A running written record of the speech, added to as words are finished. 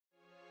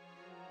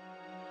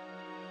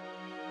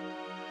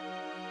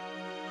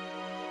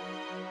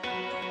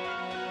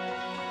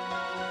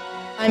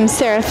I'm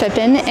Sarah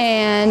Phippen,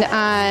 and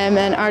I'm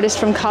an artist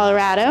from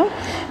Colorado,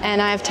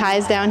 and I have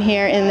ties down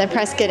here in the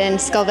Prescott and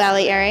Skull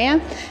Valley area.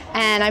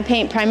 And I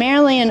paint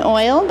primarily in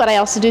oil, but I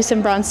also do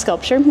some bronze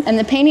sculpture. And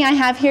the painting I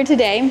have here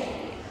today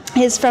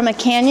is from a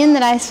canyon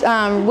that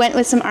I went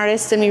with some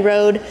artists and we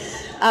rode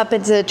up.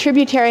 It's a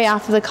tributary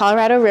off of the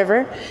Colorado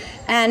River.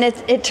 And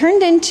it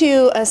turned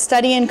into a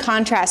study in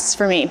contrasts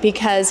for me,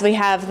 because we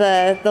have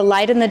the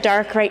light and the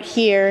dark right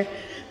here,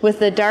 with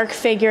the dark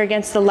figure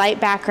against the light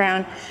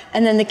background,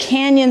 and then the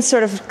canyon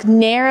sort of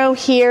narrow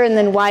here and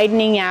then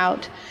widening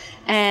out.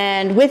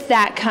 And with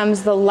that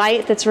comes the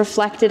light that's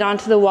reflected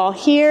onto the wall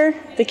here,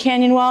 the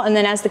canyon wall, and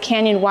then as the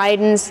canyon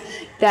widens,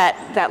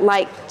 that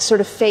light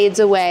sort of fades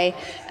away.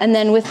 And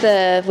then with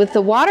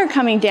the water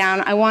coming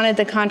down, I wanted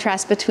the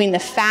contrast between the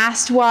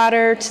fast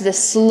water to the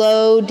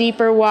slow,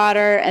 deeper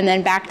water, and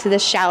then back to the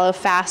shallow,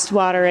 fast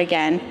water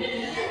again.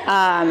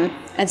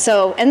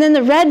 And then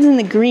the reds and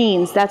the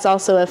greens, that's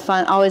also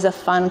always a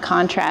fun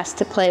contrast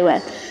to play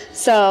with.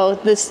 So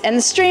the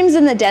streams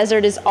in the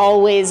desert is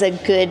always a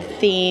good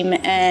theme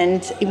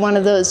and one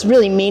of those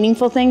really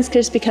meaningful things,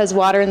 just because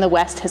water in the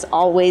West has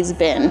always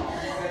been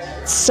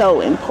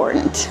so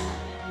important.